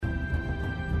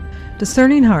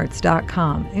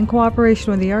DiscerningHearts.com, in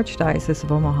cooperation with the Archdiocese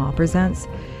of Omaha, presents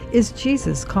Is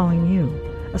Jesus Calling You?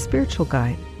 A spiritual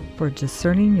guide for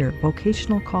discerning your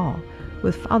vocational call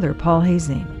with Father Paul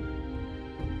Hazing.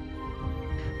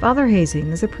 Father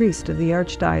Hazing is a priest of the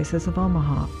Archdiocese of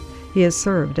Omaha. He has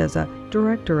served as a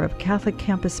director of Catholic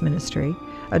Campus Ministry,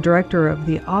 a director of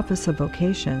the Office of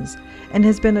Vocations, and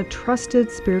has been a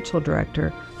trusted spiritual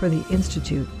director for the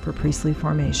Institute for Priestly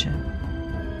Formation.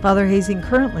 Father Hazing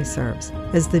currently serves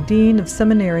as the Dean of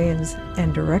Seminarians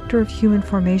and Director of Human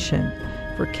Formation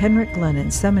for Kenrick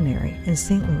Glennon Seminary in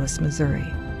St. Louis, Missouri.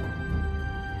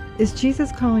 Is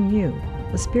Jesus Calling You?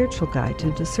 A spiritual guide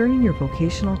to discerning your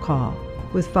vocational call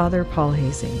with Father Paul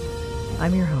Hazing.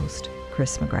 I'm your host,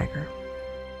 Chris McGregor.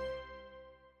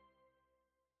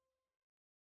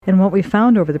 And what we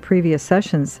found over the previous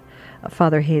sessions,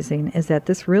 Father Hazing, is that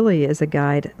this really is a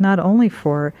guide not only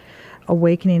for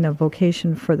awakening a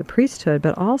vocation for the priesthood,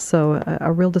 but also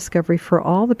a real discovery for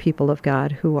all the people of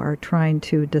God who are trying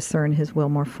to discern His will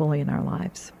more fully in our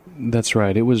lives. That's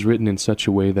right. It was written in such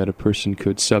a way that a person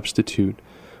could substitute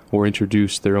or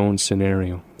introduce their own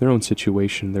scenario, their own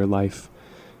situation, their life,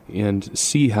 and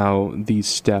see how these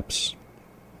steps,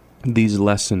 these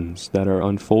lessons that are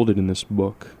unfolded in this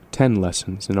book, 10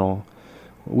 lessons in all.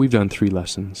 We've done 3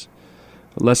 lessons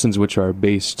which are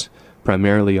based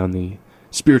primarily on the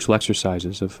spiritual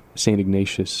exercises of St.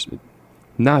 Ignatius,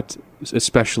 not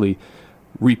especially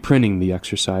reprinting the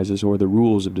exercises or the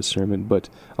rules of discernment, but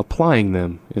applying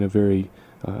them in a very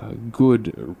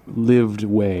good, lived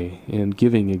way and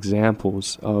giving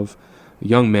examples of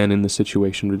young men in the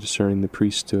situation of discerning the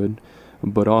priesthood.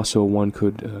 But also one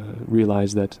could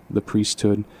realize that the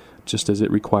priesthood, just as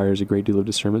it requires a great deal of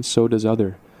discernment, so does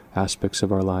other aspects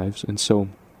of our lives. And so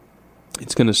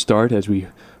it's going to start, as we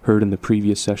heard in the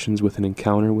previous sessions, with an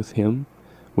encounter with Him,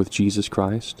 with Jesus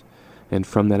Christ, and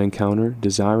from that encounter,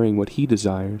 desiring what He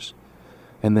desires,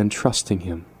 and then trusting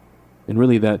Him. And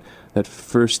really that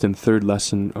first and third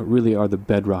lesson really are the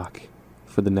bedrock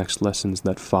for the next lessons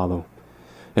that follow.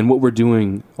 And what we're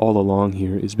doing all along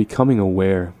here is becoming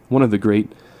aware. One of the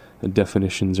great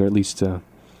definitions, or at least I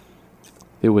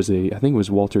think it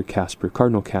was Walter Casper,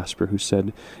 Cardinal Casper, who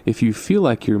said, if you feel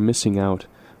like you're missing out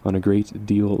on a great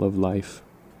deal of life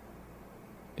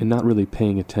and not really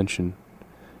paying attention,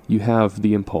 you have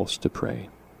the impulse to pray.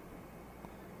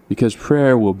 Because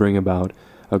prayer will bring about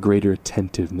a greater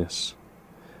attentiveness,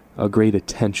 a great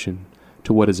attention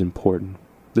to what is important.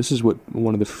 This is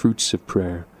one of the fruits of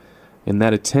prayer. And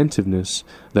that attentiveness,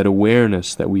 that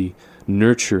awareness that we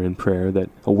nurture in prayer, that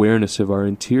awareness of our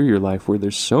interior life where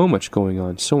there's so much going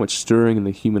on, so much stirring in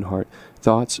the human heart,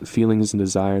 thoughts, feelings, and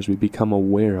desires we become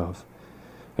aware of.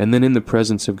 And then in the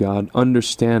presence of God,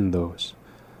 understand those.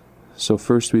 So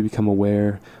first we become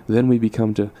aware, then we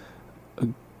come to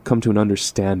an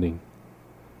understanding.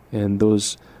 And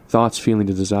those thoughts, feelings,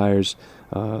 and desires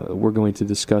we're going to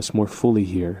discuss more fully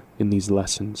here in these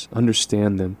lessons.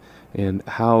 Understand them and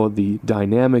how the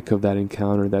dynamic of that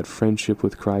encounter, that friendship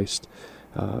with Christ,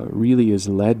 really is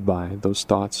led by those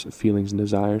thoughts, feelings, and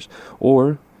desires,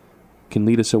 or can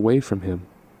lead us away from Him.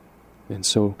 And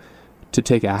so to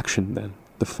take action then,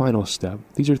 the final step.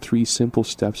 These are 3 simple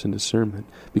steps in discernment: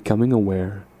 becoming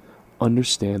aware,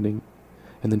 understanding,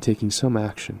 and then taking some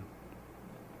action.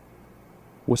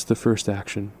 What's the first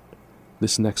action?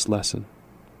 This next lesson.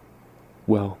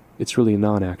 Well, it's really a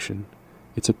non-action.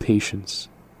 It's a patience.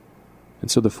 And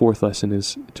so the 4th lesson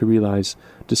is to realize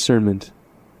discernment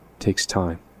takes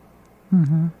time.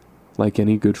 Mm-hmm. Like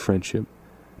any good friendship,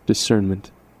 discernment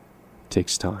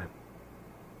takes time.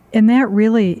 And that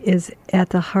really is at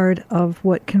the heart of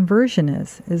what conversion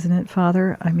is, isn't it,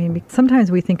 Father? I mean,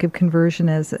 sometimes we think of conversion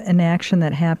as an action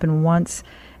that happened once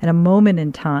at a moment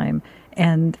in time,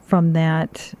 and from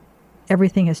that,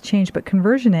 everything has changed. But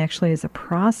conversion actually is a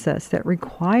process that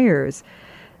requires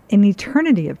an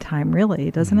eternity of time, really,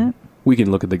 doesn't it? We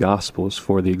can look at the Gospels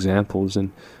for the examples,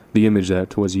 and the image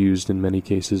that was used in many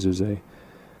cases is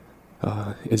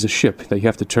a ship that you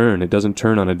have to turn. It doesn't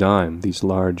turn on a dime, these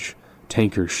large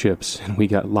tanker ships, and we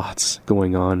got lots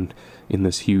going on in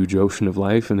this huge ocean of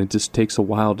life, and it just takes a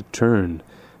while to turn.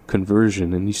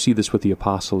 Conversion, and you see this with the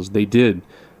apostles. They did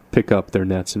pick up their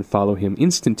nets and follow Him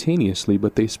instantaneously,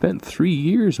 but they spent 3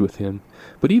 years with Him.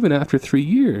 But even after 3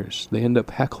 years, they end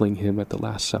up heckling Him at the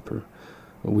Last Supper.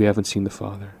 We haven't seen the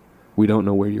Father. We don't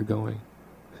know where you're going.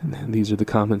 And these are the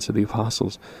comments of the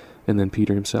apostles. And then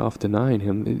Peter himself denying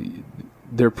Him.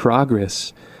 Their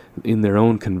progress in their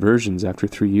own conversions after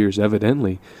 3 years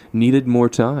evidently needed more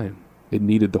time. It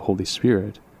needed the Holy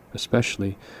Spirit,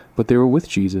 especially. But they were with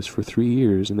Jesus for 3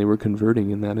 years, and they were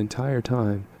converting in that entire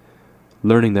time,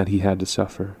 learning that He had to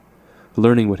suffer,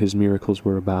 learning what his miracles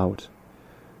were about,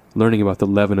 learning about the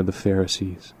leaven of the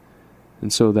Pharisees.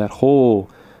 And so that whole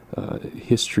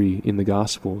history in the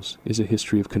Gospels is a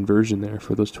history of conversion there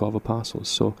for those 12 apostles.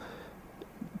 So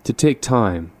to take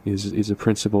time is a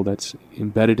principle that's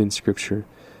embedded in Scripture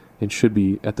and should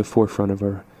be at the forefront of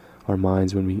our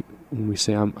minds when we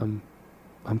say, I'm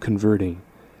converting.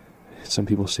 Some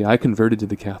people say, I converted to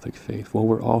the Catholic faith. Well,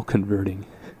 we're all converting,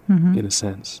 in a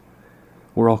sense.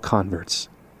 We're all converts,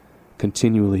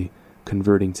 continually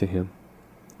converting to Him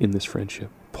in this friendship.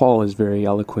 Paul is very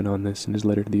eloquent on this in his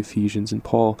letter to the Ephesians, and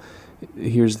Paul,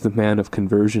 here's the man of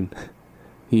conversion.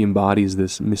 He embodies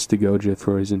this mystagogia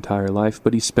for his entire life,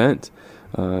 but he spent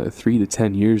 3 to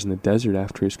 10 years in the desert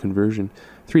after his conversion,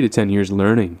 3 to 10 years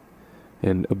learning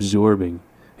and absorbing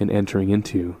and entering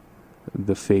into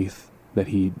the faith that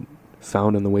he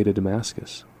found on the way to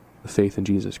Damascus, the faith in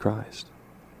Jesus Christ.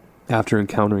 After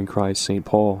encountering Christ, St.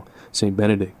 Paul, St.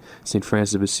 Benedict, St.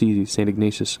 Francis of Assisi, St.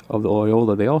 Ignatius of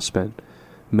Loyola, they all spent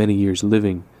many years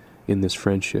living in this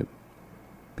friendship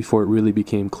before it really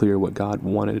became clear what God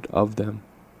wanted of them.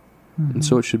 And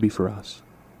so it should be for us.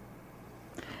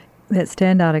 That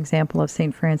standout example of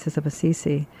St. Francis of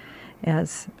Assisi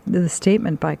as the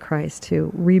statement by Christ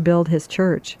to rebuild his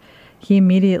church, he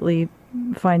immediately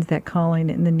finds that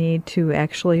calling in the need to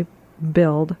actually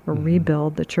build or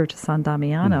rebuild the Church of San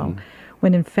Damiano,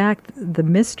 when in fact the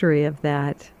mystery of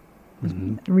that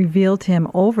revealed to him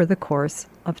over the course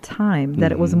of time,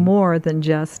 that it was more than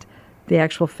just the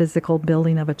actual physical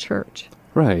building of a church.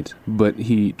 Right, but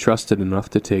he trusted enough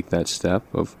to take that step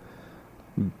of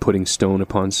putting stone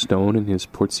upon stone in his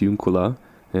portiuncula,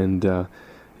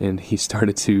 and he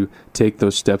started to take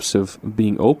those steps of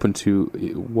being open to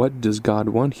what does God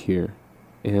want here,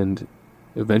 and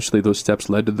eventually those steps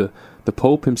led to the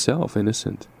Pope himself,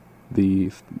 Innocent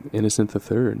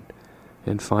III,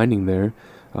 and finding there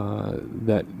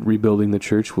that rebuilding the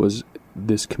church was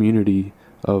this community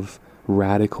of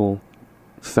radical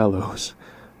fellows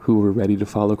who were ready to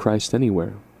follow Christ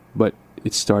anywhere. But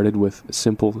it started with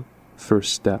simple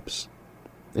first steps.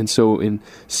 And so in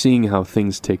seeing how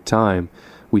things take time,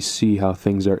 we see how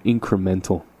things are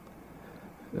incremental.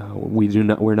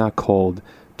 We're not called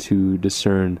to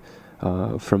discern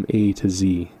from A to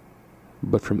Z,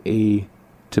 but from A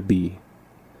to B.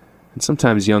 And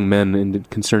sometimes young men,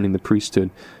 concerning the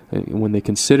priesthood, when they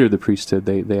consider the priesthood,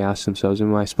 they ask themselves,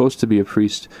 am I supposed to be a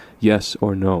priest, yes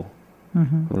or no?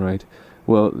 All right.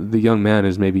 Well, the young man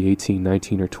is maybe 18,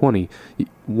 19, or 20.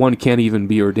 One can't even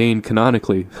be ordained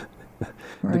canonically.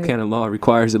 Right. The canon law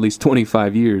requires at least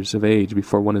 25 years of age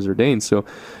before one is ordained. So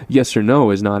yes or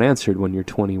no is not answered when you're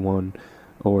 21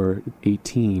 or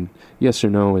 18. Yes or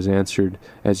no is answered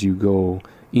as you go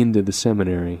into the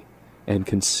seminary and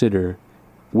consider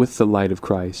with the light of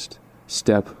Christ,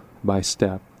 step by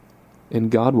step.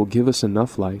 And God will give us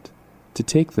enough light to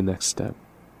take the next step,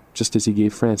 just as he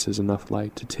gave Francis enough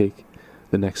light to take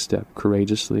the next step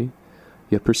courageously,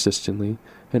 yet persistently,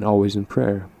 and always in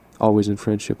prayer, always in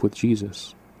friendship with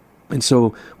Jesus. And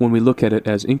so when we look at it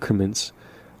as increments,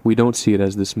 we don't see it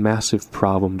as this massive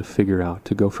problem to figure out,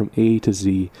 to go from A to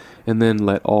Z, and then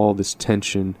let all this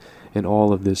tension and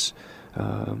all of this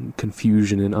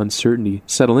confusion and uncertainty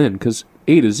settle in, because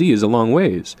A to Z is a long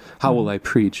ways. How will I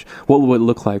preach? What will it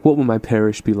look like? What will my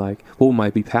parish be like? What will my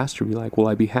pastor be like? Will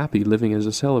I be happy living as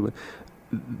a celibate?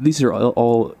 These are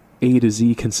all A to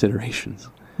Z considerations.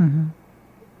 And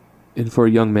for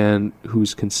a young man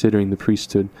who's considering the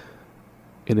priesthood,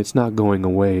 and it's not going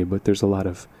away, but there's a lot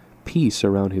of peace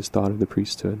around his thought of the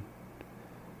priesthood,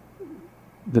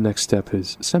 the next step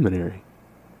is seminary.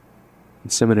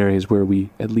 And seminary is where we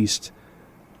at least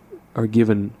are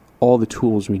given all the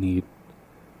tools we need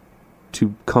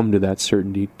to come to that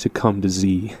certainty, to come to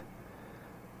Z,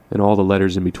 and all the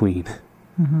letters in between.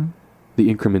 The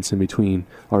increments in between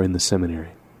are in the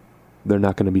seminary. They're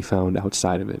not going to be found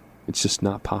outside of it. It's just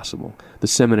not possible. The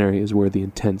seminary is where the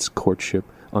intense courtship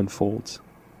unfolds.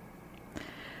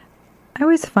 I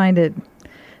always find it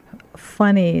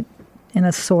funny, in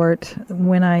a sort,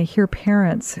 when I hear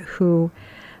parents who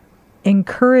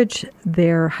encourage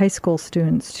their high school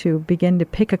students to begin to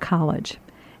pick a college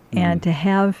and to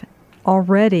have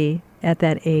already at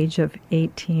that age of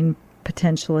 18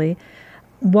 potentially,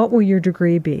 what will your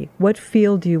degree be? What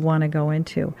field do you want to go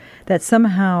into? That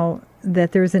somehow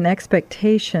that there's an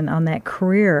expectation on that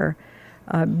career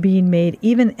being made,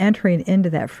 even entering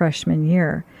into that freshman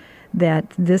year, that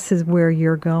this is where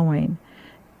you're going.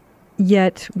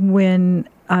 Yet when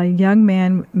a young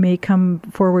man may come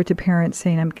forward to parents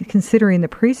saying, I'm considering the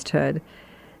priesthood,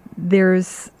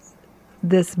 there's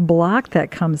this block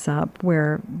that comes up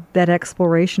where that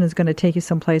exploration is going to take you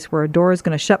someplace where a door is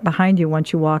going to shut behind you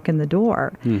once you walk in the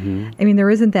door. Mm-hmm. I mean, there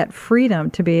isn't that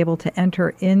freedom to be able to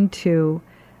enter into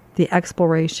the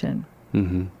exploration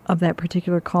Mm-hmm. of that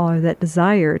particular call or that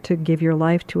desire to give your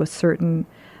life to a certain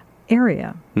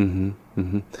area. Mm-hmm.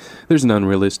 Mm-hmm. There's an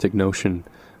unrealistic notion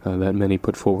that many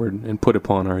put forward and put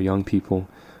upon our young people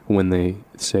when they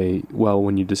say, well,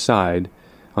 when you decide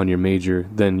on your major,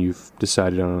 then you've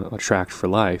decided on a track for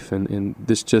life. And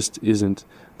this just isn't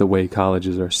the way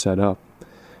colleges are set up.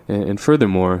 And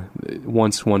furthermore,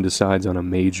 once one decides on a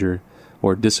major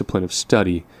or discipline of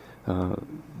study,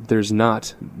 there's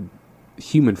not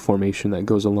human formation that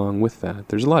goes along with that.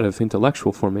 There's a lot of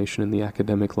intellectual formation in the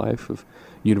academic life of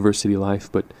university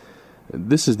life, but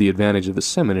this is the advantage of the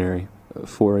seminary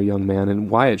for a young man and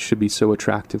why it should be so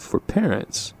attractive for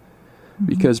parents. Mm-hmm.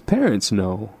 Because parents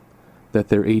know that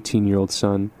their 18-year-old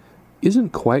son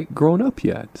isn't quite grown up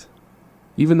yet.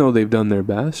 Even though they've done their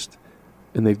best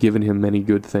and they've given him many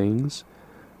good things,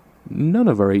 none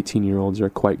of our 18-year-olds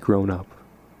are quite grown up.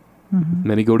 Mm-hmm.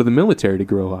 Many go to the military to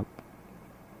grow up.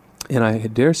 And I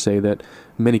dare say that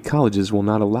many colleges will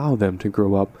not allow them to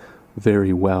grow up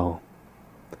very well.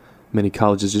 Many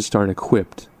colleges just aren't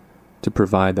equipped to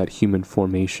provide that human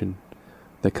formation,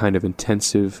 that kind of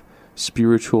intensive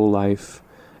spiritual life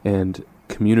and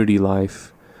community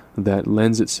life that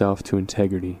lends itself to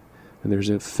integrity. And there's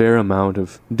a fair amount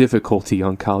of difficulty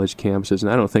on college campuses,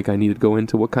 and I don't think I need to go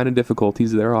into what kind of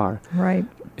difficulties there are. Right.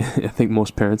 I think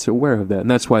most parents are aware of that,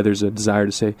 and that's why there's a desire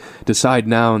to say, decide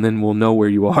now, and then we'll know where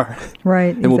you are.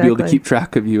 Right, and we'll be able to keep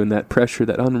track of you, and that pressure,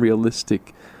 that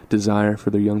unrealistic desire for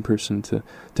the young person to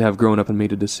have grown up and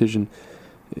made a decision,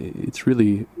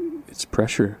 it's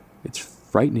pressure. It's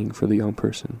frightening for the young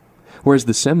person. Whereas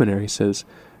the seminary says,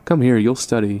 come here, you'll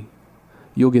study,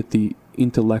 you'll get the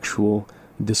intellectual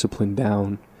discipline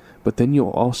down, but then you'll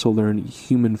also learn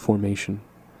human formation.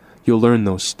 You'll learn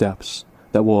those steps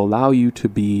that will allow you to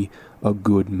be a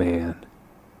good man.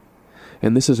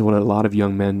 And this is what a lot of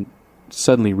young men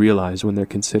suddenly realize when they're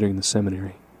considering the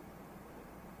seminary.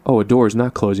 Oh, a door is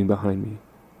not closing behind me.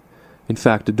 In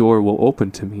fact, a door will open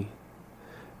to me.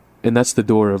 And that's the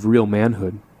door of real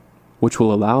manhood, which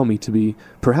will allow me to be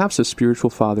perhaps a spiritual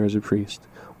father as a priest,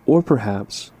 or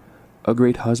perhaps a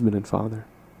great husband and father.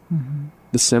 Mm-hmm.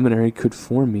 The seminary could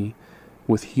form me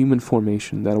with human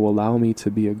formation that will allow me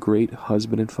to be a great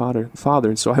husband and father.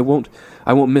 And so I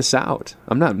won't miss out.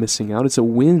 I'm not missing out. It's a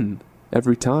win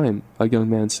every time a young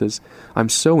man says, I'm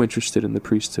so interested in the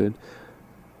priesthood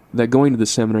that going to the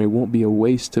seminary won't be a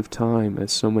waste of time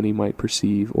as so many might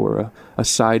perceive, or a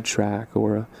sidetrack,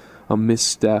 or a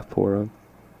misstep, or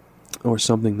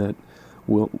something that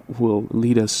will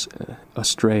lead us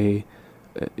astray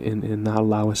and not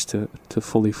allow us to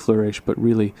fully flourish. But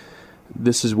really,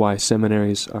 this is why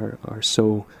seminaries are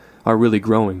really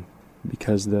growing,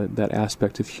 because that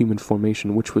aspect of human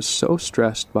formation, which was so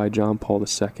stressed by John Paul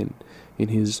II in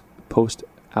his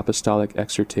post-apostolic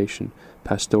exhortation,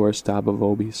 Pastoris Daba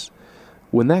Vobis.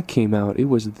 When that came out, it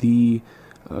was the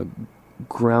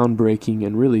groundbreaking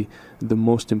and really the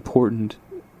most important,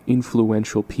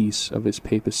 influential piece of his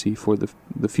papacy for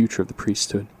the future of the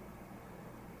priesthood.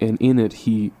 And in it,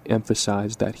 he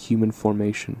emphasized that human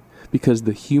formation, because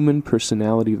the human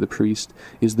personality of the priest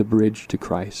is the bridge to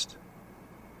Christ.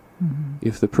 Mm-hmm.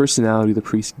 If the personality of the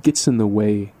priest gets in the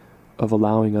way of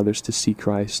allowing others to see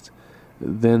Christ,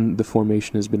 then the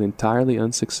formation has been entirely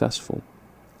unsuccessful.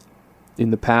 In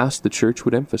the past, the church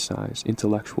would emphasize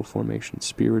intellectual formation,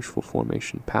 spiritual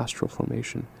formation, pastoral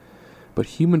formation. But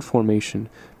human formation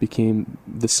became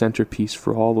the centerpiece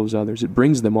for all those others. It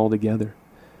brings them all together.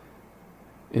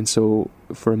 And so,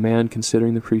 for a man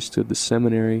considering the priesthood, the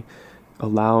seminary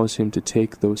allows him to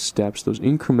take those steps, those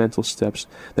incremental steps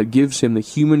that gives him the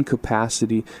human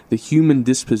capacity, the human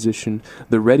disposition,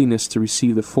 the readiness to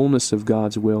receive the fullness of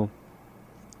God's will,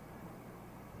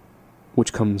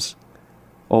 which comes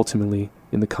ultimately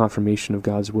in the confirmation of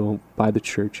God's will by the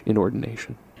church in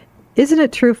ordination. Isn't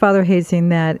it true, Father Hazing,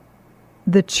 that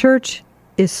the church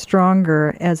is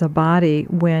stronger as a body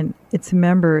when its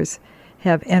members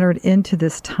have entered into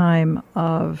this time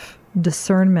of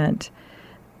discernment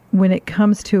when it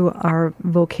comes to our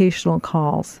vocational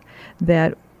calls,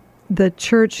 that the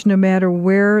church, no matter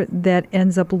where that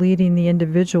ends up leading the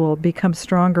individual, becomes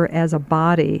stronger as a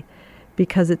body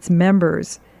because its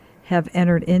members have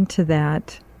entered into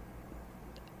that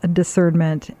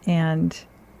discernment and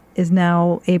is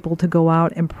now able to go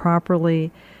out and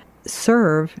properly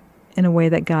serve in a way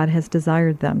that God has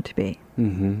desired them to be.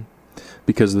 Mm-hmm.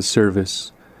 Because the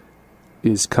service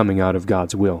is coming out of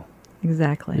God's will.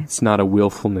 Exactly. It's not a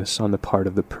willfulness on the part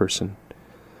of the person.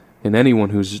 And anyone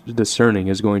who's discerning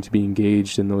is going to be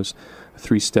engaged in those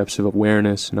 3 steps of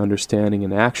awareness and understanding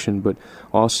and action, but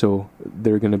also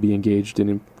they're going to be engaged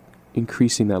in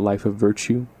increasing that life of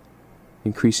virtue,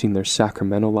 increasing their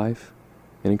sacramental life,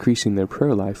 and increasing their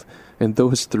prayer life. And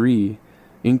those 3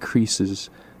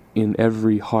 increases in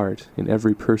every heart, in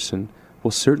every person,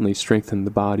 will certainly strengthen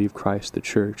the body of Christ, the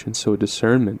church. And so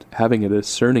discernment, having a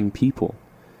discerning people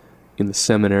in the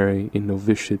seminary, in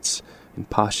novitiates, in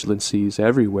postulancies,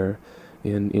 everywhere,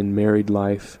 in married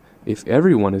life, if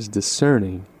everyone is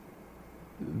discerning,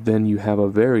 then you have a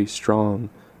very strong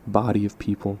body of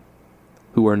people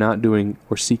who are not doing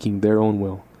or seeking their own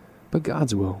will, but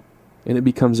God's will. And it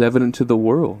becomes evident to the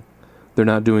world. They're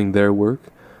not doing their work,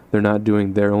 they're not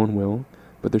doing their own will,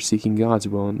 but they're seeking God's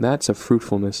will. And that's a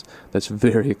fruitfulness that's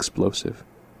very explosive,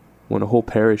 when a whole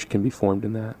parish can be formed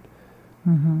in that.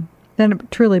 Mm-hmm. Then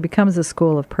it truly becomes a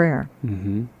school of prayer.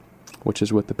 Mm-hmm. Which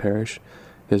is what the parish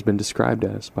has been described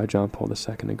as by John Paul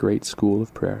II, a great school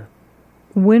of prayer.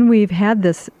 When we've had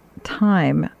this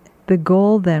time, the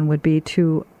goal then would be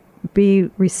to be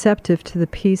receptive to the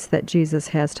peace that Jesus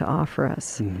has to offer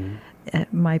us. Mm-hmm.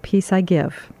 My peace I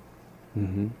give.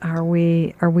 Mm-hmm. Are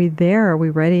we there? Are we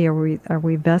ready? Are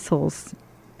we vessels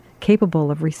capable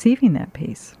of receiving that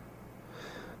peace?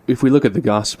 If we look at the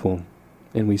gospel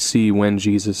and we see when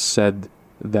Jesus said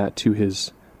that to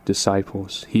his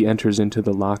disciples, he enters into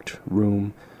the locked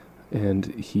room and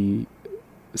he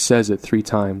says it 3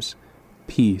 times,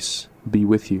 "Peace be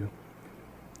with you."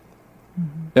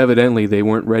 Mm-hmm. Evidently, they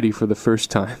weren't ready for the first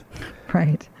time.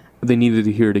 Right. They needed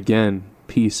to hear it again,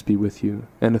 "Peace be with you,"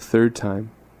 and a 3rd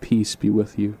time, "Peace be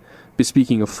with you."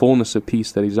 Bespeaking a fullness of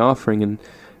peace that he's offering, and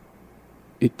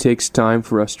it takes time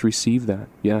for us to receive that.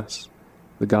 Yes,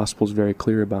 the gospel's very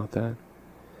clear about that.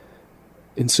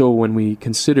 And so when we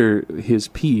consider his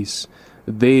peace,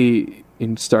 they,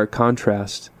 in stark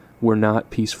contrast, were not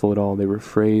peaceful at all. They were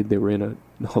afraid. They were in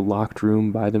a locked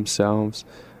room by themselves.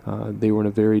 They were in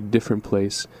a very different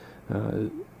place,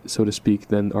 so to speak,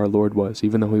 than our Lord was,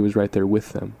 even though he was right there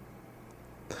with them.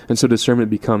 And so discernment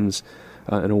becomes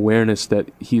an awareness that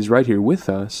he's right here with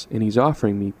us, and he's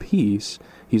offering me peace.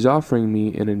 He's offering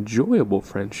me an enjoyable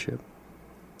friendship,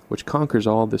 which conquers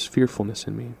all this fearfulness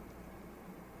in me.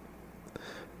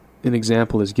 An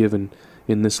example is given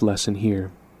in this lesson here,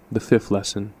 the 5th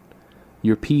lesson.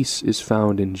 Your peace is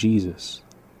found in Jesus.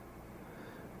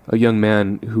 A young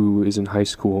man who is in high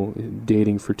school,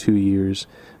 dating for 2 years,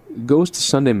 goes to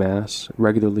Sunday Mass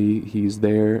regularly. He's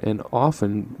there, and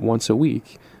often once a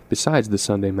week, besides the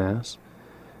Sunday Mass.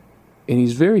 And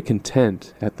he's very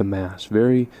content at the Mass,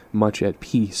 very much at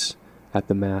peace at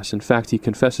the Mass. In fact, he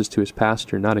confesses to his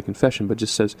pastor, not a confession, but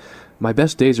just says, "My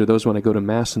best days are those when I go to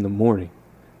Mass in the morning."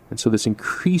 And so this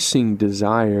increasing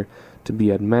desire to be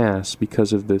at Mass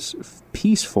because of this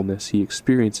peacefulness he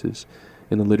experiences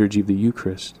in the liturgy of the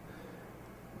Eucharist.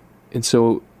 And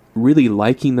so really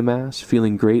liking the Mass,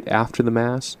 feeling great after the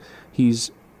Mass,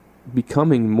 he's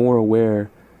becoming more aware,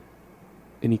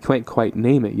 and he can't quite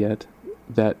name it yet,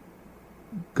 that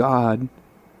God,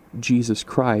 Jesus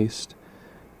Christ,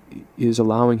 is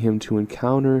allowing him to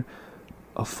encounter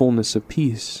a fullness of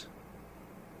peace.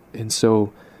 And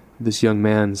so this young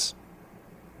man's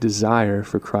desire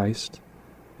for Christ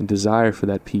and desire for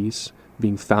that peace,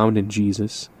 being found in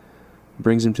Jesus,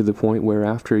 brings him to the point where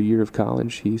after a year of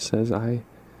college, he says, "I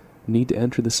need to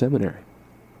enter the seminary."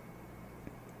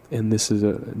 And this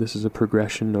is a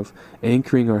progression of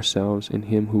anchoring ourselves in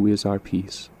him who is our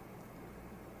peace.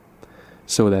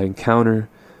 So that encounter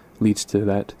leads to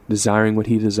that desiring what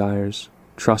he desires,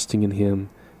 trusting in him.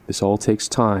 This all takes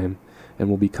time, and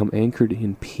will become anchored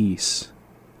in peace.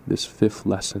 This 5th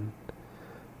lesson.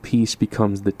 Peace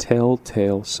becomes the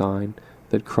telltale sign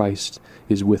that Christ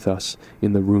is with us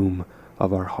in the room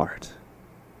of our heart.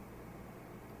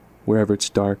 Wherever it's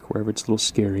dark, wherever it's a little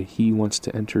scary, he wants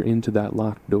to enter into that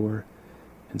locked door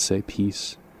and say,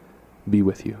 "Peace be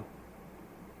with you."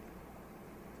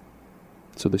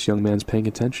 So this young man's paying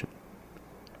attention.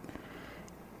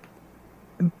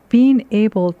 Being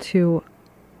able to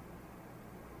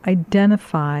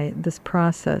identify this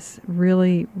process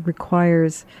really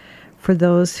requires, for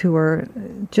those who are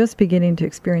just beginning to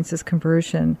experience this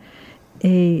conversion,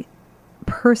 a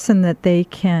person that they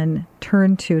can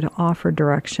turn to offer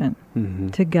direction, mm-hmm.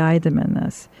 to guide them in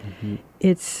this. Mm-hmm.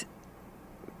 It's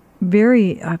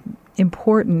very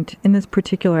important in this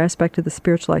particular aspect of the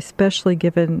spiritual life, especially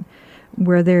given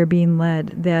where they're being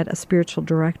led, that a spiritual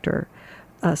director,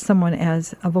 someone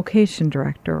as a vocation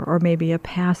director, or maybe a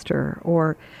pastor,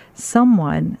 or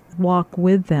someone walk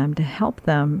with them to help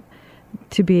them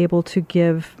to be able to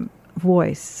give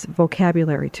voice,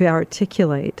 vocabulary, to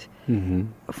articulate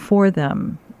for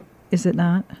them, is it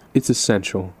not? It's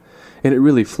essential, and it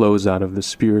really flows out of the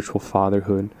spiritual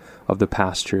fatherhood of the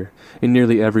pastor. In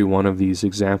nearly every one of these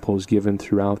examples given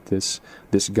throughout this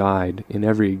guide, in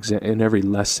every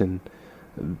lesson,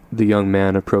 the young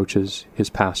man approaches his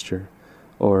pastor,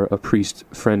 or a priest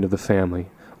friend of the family,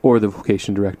 or the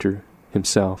vocation director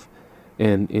himself.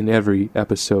 And in every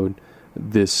episode,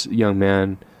 this young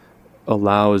man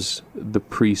allows the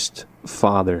priest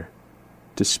father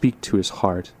to speak to his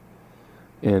heart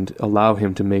and allow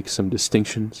him to make some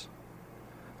distinctions,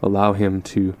 allow him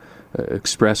to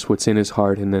express what's in his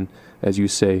heart, and then, as you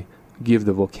say, give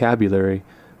the vocabulary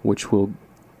which will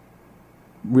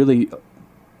really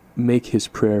make his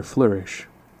prayer flourish.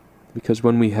 Because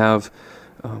when we have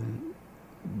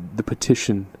the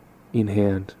petition in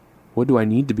hand, what do I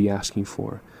need to be asking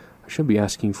for? I shouldn't be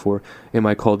asking for, am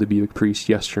I called to be a priest,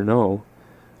 yes or no?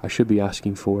 I should be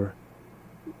asking for,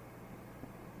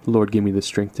 Lord, give me the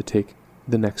strength to take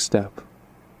the next step.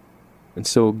 And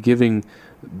so giving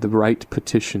the right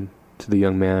petition to the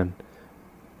young man,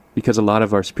 because a lot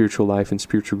of our spiritual life and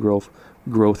spiritual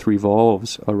growth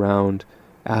revolves around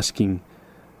asking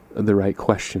the right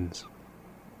questions,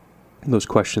 those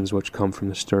questions which come from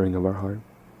the stirring of our heart.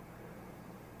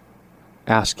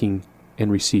 Asking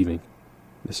and receiving.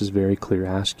 This is very clear.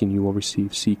 Ask and you will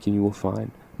receive. Seek and you will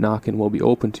find. Knock and will be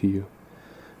open to you.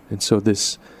 And so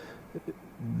this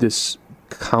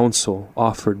counsel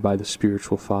offered by the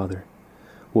spiritual father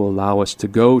will allow us to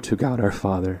go to God our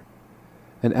Father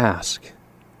and ask.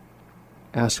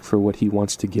 Ask for what he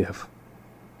wants to give.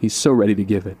 He's so ready to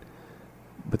give it.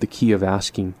 But the key of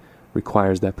asking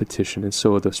requires that petition. And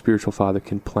so the spiritual father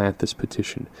can plant this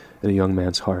petition in a young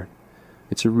man's heart.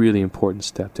 It's a really important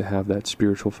step to have that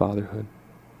spiritual fatherhood.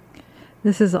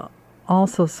 This is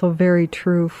also so very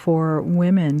true for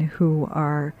women who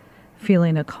are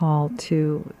feeling a call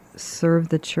to serve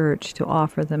the church, to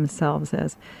offer themselves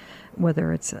as,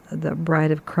 whether it's the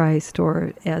bride of Christ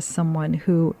or as someone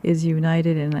who is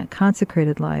united in a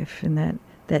consecrated life, in that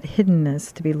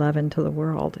hiddenness to be leaven to the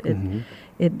world.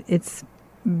 It's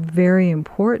very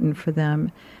important for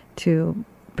them to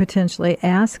potentially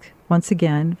ask, once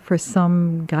again, for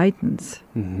some guidance.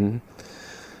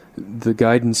 The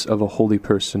guidance of a holy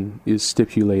person is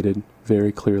stipulated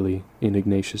very clearly in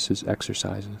Ignatius's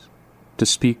exercises. To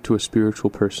speak to a spiritual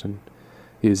person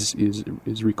is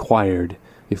required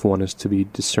if one is to be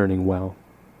discerning well.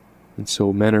 And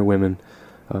so men or women,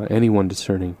 anyone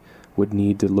discerning, would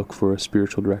need to look for a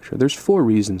spiritual director. There's 4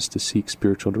 reasons to seek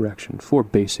spiritual direction, 4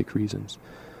 basic reasons.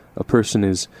 A person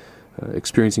is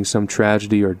experiencing some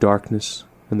tragedy or darkness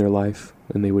in their life,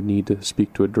 and they would need to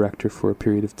speak to a director for a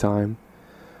period of time.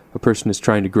 A person is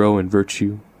trying to grow in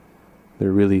virtue.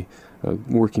 They're really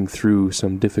working through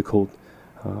some difficult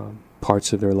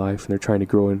parts of their life, and they're trying to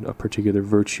grow in a particular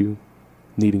virtue,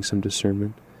 needing some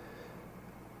discernment.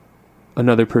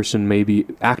 Another person may be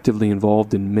actively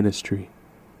involved in ministry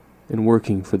and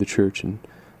working for the church, and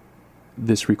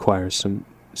this requires some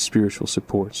spiritual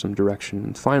support, some direction.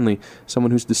 And finally,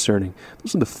 someone who's discerning.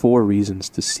 Those are the 4 reasons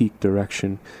to seek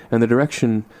direction. And the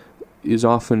direction is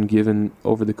often given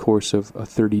over the course of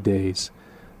 30 days.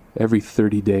 Every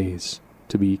 30 days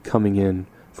to be coming in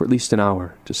for at least an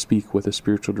hour to speak with a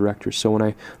spiritual director. So when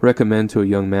I recommend to a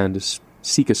young man to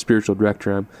seek a spiritual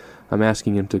director, I'm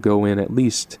asking him to go in at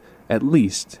least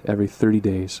every 30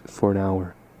 days for an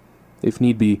hour. If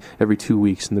need be, every 2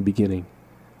 weeks in the beginning,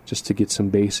 just to get some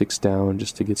basics down,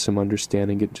 just to get some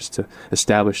understanding, just to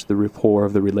establish the rapport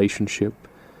of the relationship.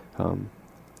 The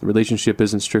relationship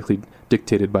isn't strictly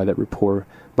dictated by that rapport,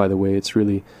 by the way. It's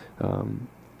really,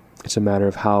 it's a matter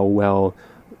of how well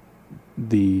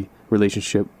the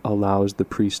relationship allows the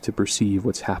priest to perceive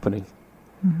what's happening.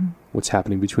 What's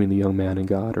happening between the young man and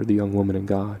God, or the young woman and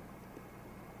God.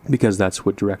 Because that's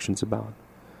what direction's about.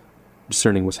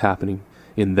 Discerning what's happening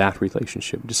in that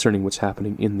relationship, discerning what's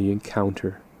happening in the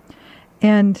encounter.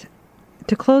 And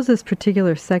to close this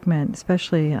particular segment,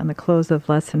 especially on the close of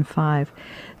Lesson 5,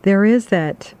 there is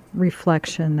that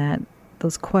reflection, that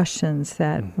those questions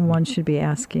that one should be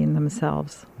asking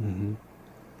themselves.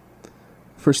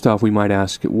 First off, we might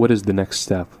ask, what is the next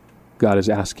step God is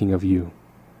asking of you?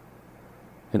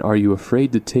 And are you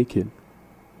afraid to take it?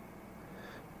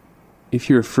 If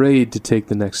you're afraid to take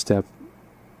the next step,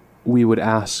 we would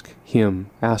ask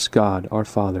God, our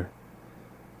Father,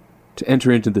 to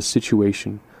enter into the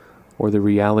situation or the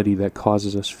reality that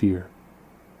causes us fear.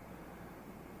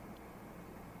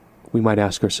 We might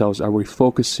ask ourselves, are we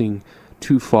focusing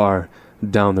too far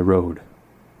down the road?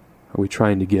 Are we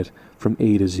trying to get from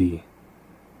A to Z?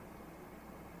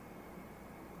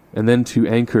 And then to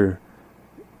anchor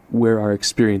where our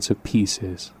experience of peace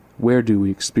is. Where do we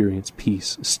experience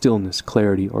peace, stillness,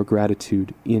 clarity, or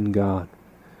gratitude in God?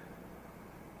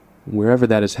 Wherever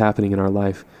that is happening in our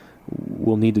life,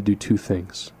 we'll need to do two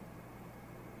things.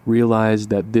 Realize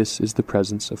that this is the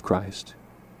presence of Christ,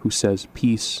 who says,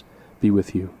 "Peace be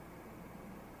with you."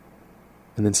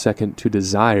 And then second, to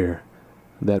desire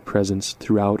that presence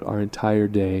throughout our entire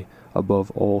day above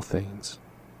all things.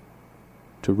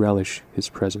 To relish His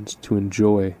presence, to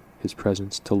enjoy His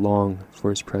presence, to long for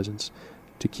His presence,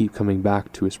 to keep coming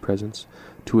back to His presence,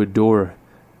 to adore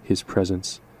His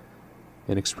presence,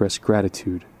 and express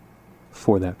gratitude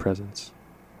for that presence.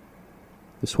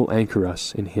 This will anchor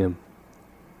us in Him,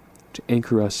 to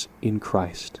anchor us in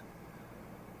Christ.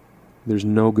 There's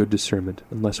no good discernment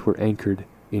unless we're anchored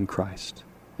in Christ,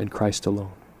 and Christ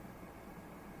alone.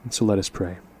 And so let us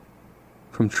pray.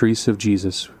 From Teresa of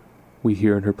Jesus, we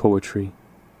hear in her poetry,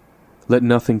 "Let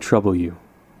nothing trouble you.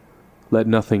 Let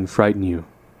nothing frighten you.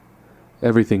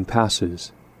 Everything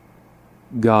passes.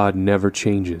 God never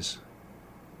changes.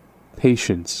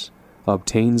 Patience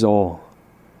obtains all.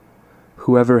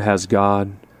 Whoever has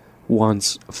God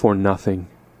wants for nothing.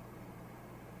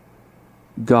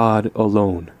 God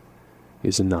alone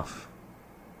is enough."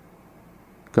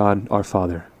 God, our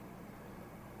Father,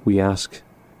 we ask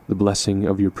the blessing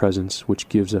of your presence which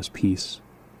gives us peace.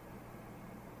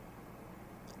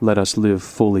 Let us live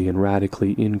fully and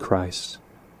radically in Christ,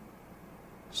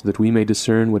 so that we may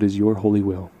discern what is your holy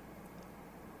will.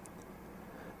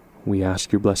 We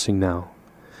ask your blessing now,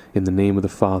 in the name of the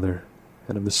Father,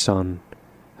 and of the Son,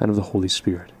 and of the Holy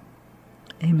Spirit.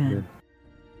 Amen.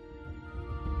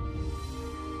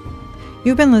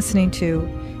 You've been listening to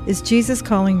Is Jesus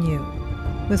Calling You?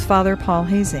 With Father Paul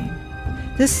Hazing.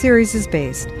 This series is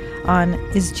based on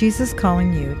Is Jesus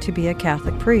Calling You to be a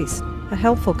Catholic Priest? A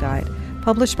helpful guide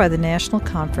published by the National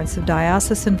Conference of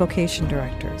Diocesan Vocation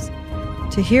Directors.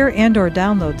 To hear and or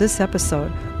download this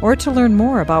episode, or to learn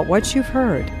more about what you've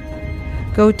heard,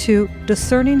 go to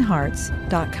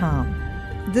discerninghearts.com.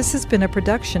 This has been a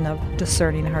production of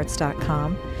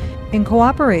discerninghearts.com in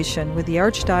cooperation with the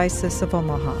Archdiocese of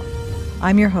Omaha.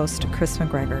 I'm your host, Chris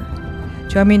McGregor.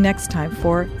 Join me next time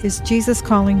for Is Jesus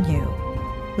Calling You?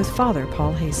 With Father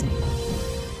Paul Hazing.